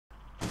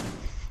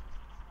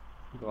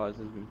Rise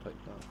has been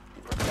picked up.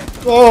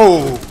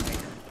 Oh!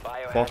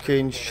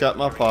 Fucking shit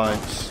my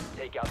pants.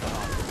 Take out the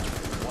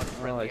hostage. One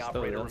friendly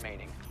operator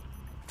remaining.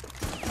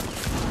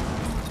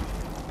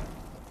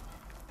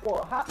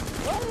 What? What?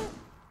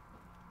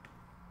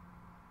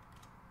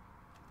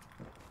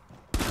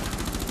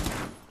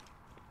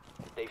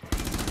 They've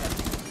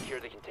secure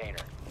the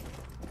container.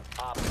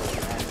 Op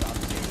 4 has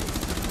opportunity.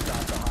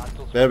 Stop the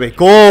hostiles. There we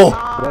go!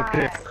 Let's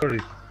play,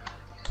 Curry.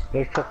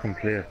 Let's fucking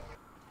play.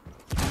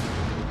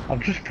 I've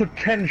just put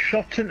 10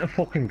 shots into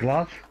fucking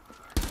glass.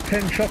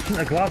 10 shots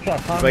into glass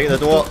last time. Right at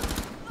the door.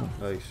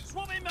 Nice.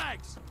 Swapping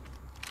mags.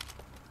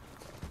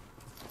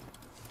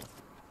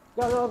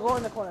 Go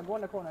in the corner,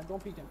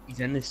 don't peek him. He's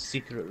in the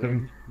secret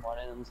room. One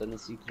of them's in the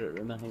secret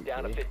room, I think.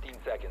 Down to 15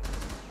 seconds.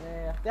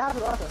 Yeah. They have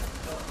it also.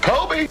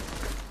 Kobe!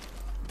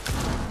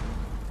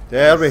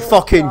 There we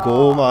fucking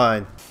go,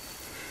 man.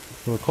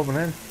 We're coming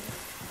in.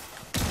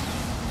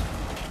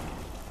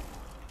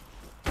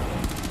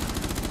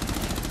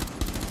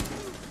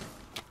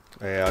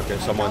 Yeah, I've got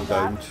someone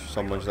downed.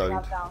 Someone's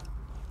downed.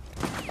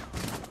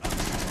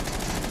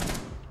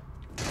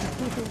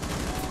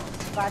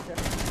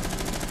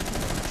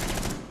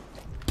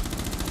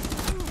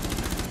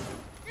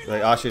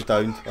 Right, Ash is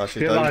down. Ash is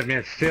Stay down. alive,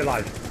 mate. Stay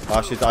alive.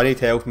 Ash is. I need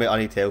help, mate. I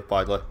need help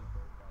badly.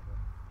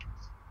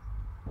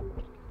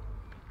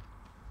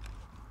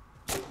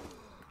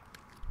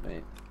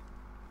 Right.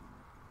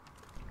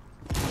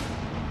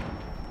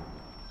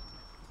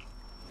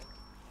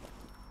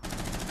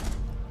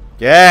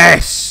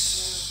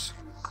 Yes!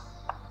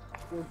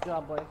 Good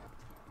job, boy.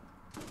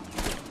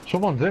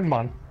 Someone's in,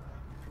 man.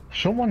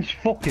 Someone's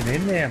fucking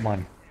in there,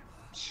 man.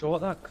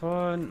 Shot that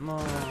cunt,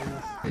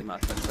 man. They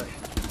might fix it.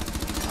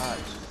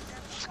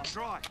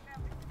 Try.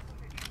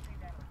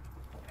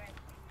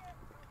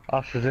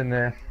 Ash is in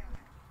there.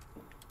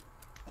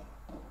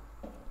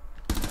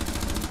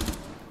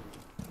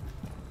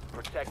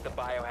 Protect the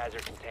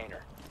biohazard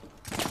container.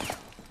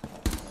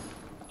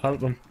 Help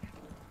them.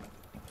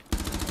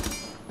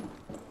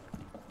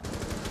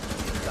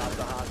 Stop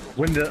the hostiles.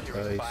 Window.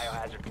 Secure the Nice.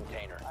 biohazard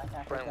container.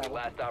 can't Friendly pick that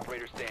last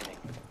operator standing.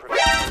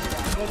 Protect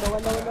the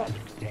Window.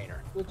 biohazard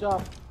container. Good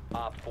job.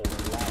 Op 4,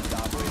 last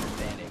operator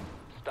standing.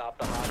 Stop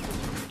the hostiles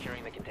from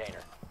securing the container.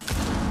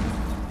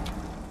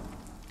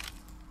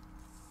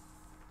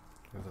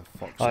 Where the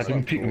fuck's I that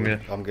didn't peek him going?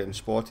 yet. I'm getting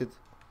spotted.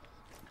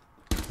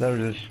 There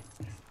it is.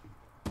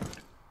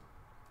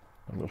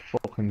 I've got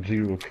fucking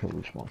 0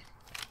 kills, man.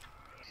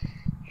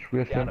 Just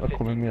wait for him to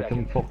come in, mate.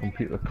 Didn't fucking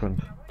peek the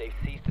cunt. They've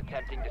ceased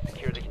attempting to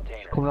secure the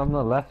container. Coming on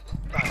the left.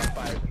 Time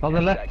expires in On the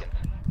 10 left.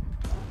 seconds.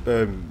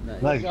 Boom.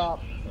 Nice. Nice. Good job.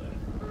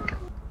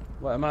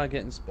 What am I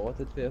getting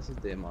spotted versus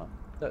them, man?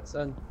 That's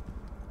in.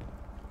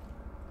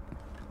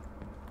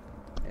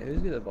 Yeah,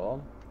 who's got the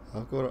bomb?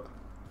 I've got it.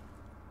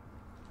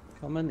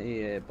 Come in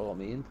to bomb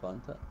me and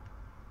plant it.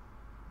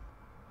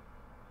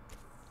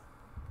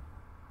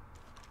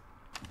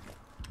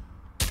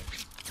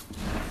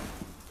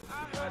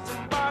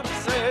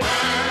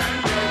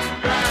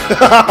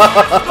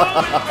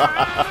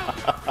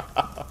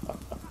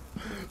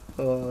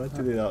 Oh, I had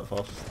to do that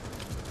first.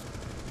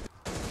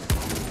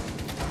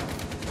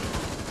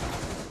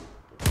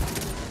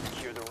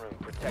 Secure the room.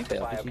 Protect the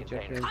bio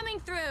container. Coming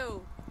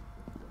through!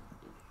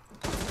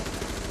 Stop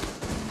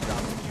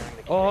securing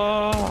the container.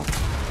 Oh!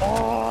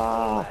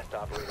 Oh! Last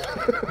operator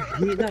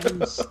standing. You ain't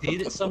even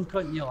stayed at some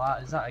cunt and you're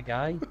like, is that a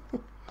guy?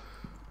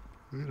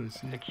 Where is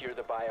he? Secure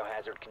the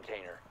biohazard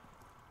container.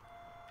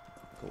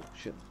 Oh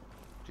shit.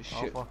 Just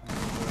shoot.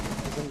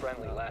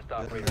 Friendly last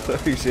operator.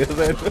 He's here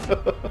then.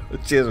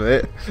 Cheers,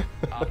 mate.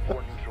 Op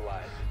 4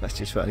 neutralized. That's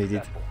just what I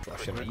needed.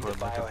 Proceed to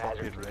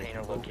biohazard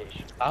container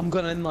location. I'm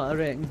gonna in like a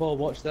wrecking ball,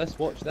 watch this,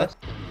 watch this.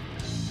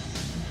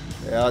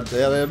 Yeah,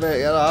 there, mate.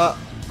 Get that.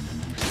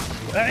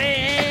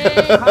 Hey!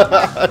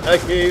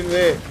 Again,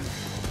 mate.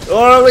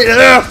 Oh, wait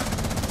there.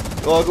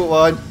 Oh, I got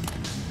one.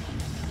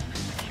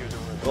 Secure the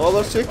room. Oh,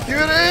 they're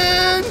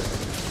securing.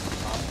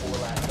 Op 4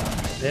 last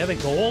operator. There we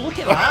go, look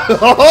at that!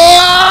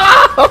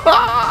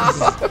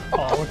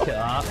 Oh, look at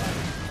that.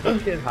 You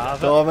can have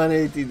it.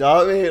 Dominated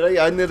that, mate. Right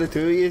under the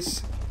two of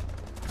yous.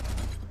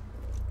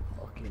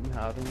 Fucking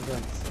have him,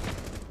 guys.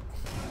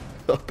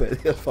 I bet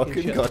they're fucking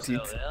Should've gutted.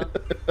 still there.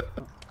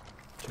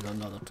 Should have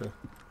another two.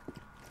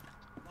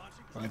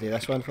 Want to do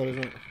this one for us,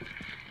 mate?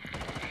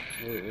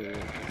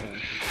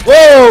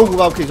 Whoa!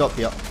 Valkyrie's up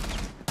here.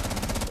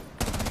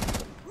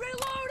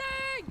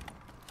 Reloading!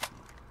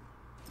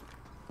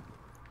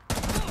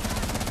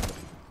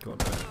 Go on,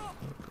 mate.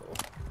 Go.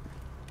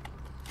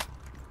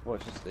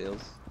 Watch the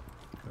stairs.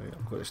 Right,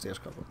 I've got the stairs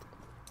covered.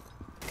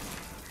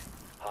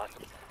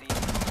 Hostage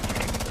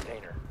seized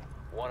container.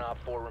 One Op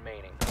 4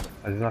 remaining.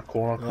 Is that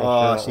corner?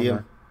 Oh, I see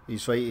him.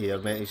 He's right here,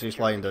 mate. He's just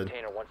lying down.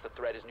 Container once the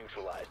threat is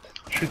neutralized.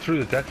 Shoot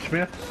through the decks,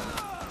 mate.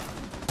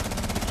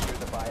 Secure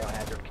the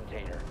biohazard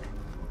container.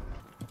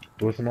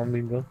 Doors are not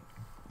being done.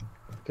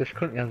 This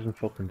cunt hasn't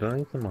fucking done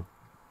anything, man.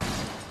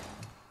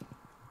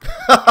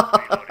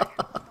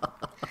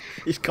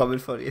 He's coming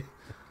for you.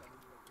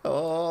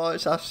 Oh,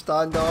 it's a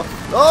standoff.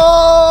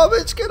 Oh,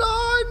 what's going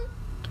on?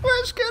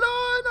 What's going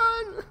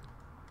on, man?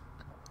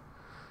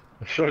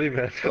 Sorry,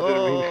 mate. I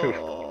didn't mean to.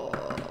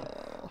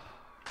 Oh.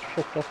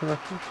 Fucked off in that.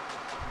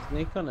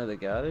 Sneak onto the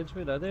garage,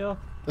 where are they all?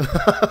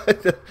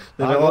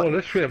 They're all,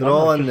 this way, they're man,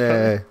 all I'm in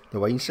just the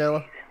wine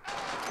cellar.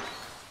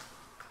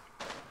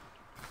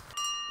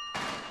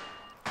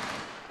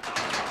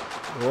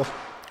 Oh,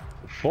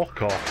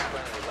 Fuck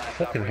off.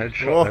 Fucking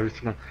headshot Oh. and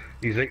everything, man.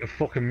 He's like a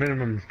fucking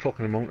minimum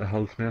fucking amount of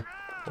health, man.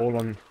 All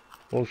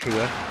through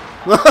there.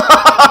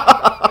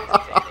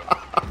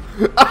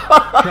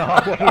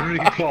 Nah, what a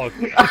retard.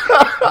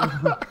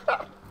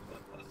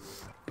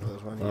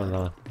 there's one Oh here.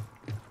 no.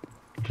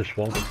 Just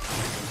one.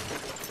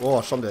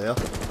 Oh, somebody there.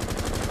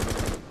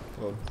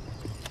 Oh.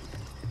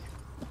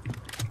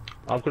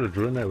 I've got a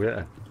drone now,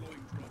 yeah.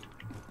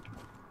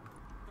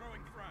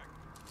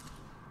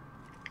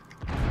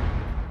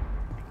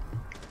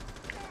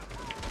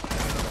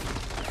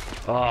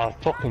 Ah,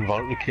 fucking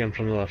Valkyrie came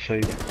from the other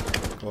side.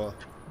 What?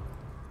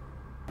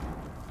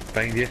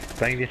 Behind you.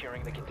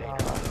 Securing the container.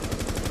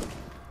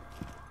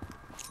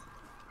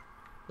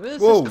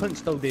 Where's Whoa. this cunt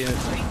still doing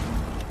it?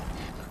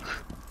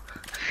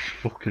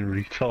 Fucking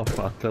retard,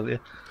 man, I tell you.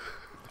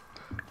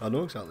 I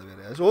know exactly where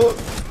it is. Oh!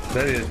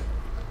 There he is.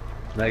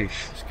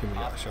 Nice. Just can we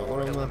get a shot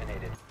Four on him there?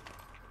 eliminated.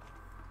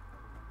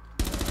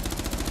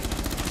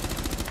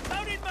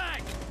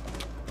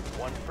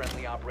 One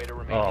friendly operator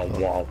remaining. Oh,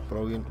 wow.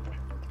 Brilliant.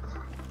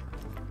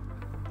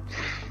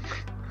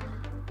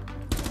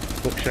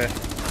 Bookshare.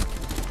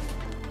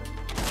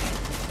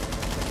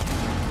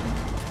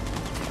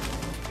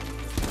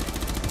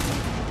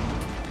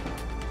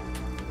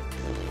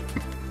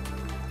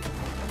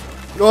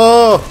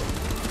 Oh!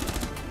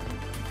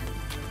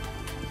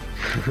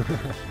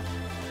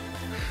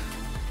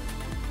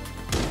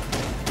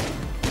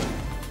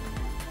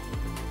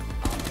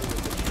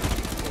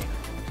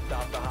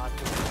 Stop the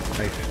hostage.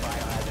 Nice.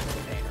 Biohazard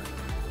container.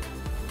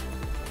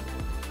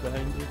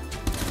 Behind you.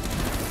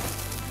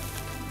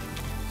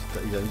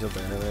 He's injured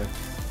anyway.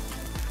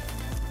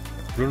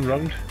 Run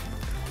round.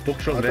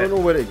 Book's I on don't there. know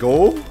where to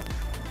go.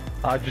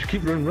 Just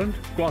keep running round.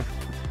 Go on.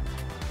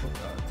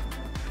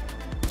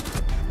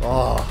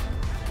 Oh,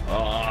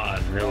 Ah,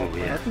 no, I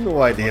yeah. have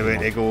no idea where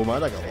to go,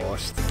 man. I got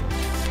lost.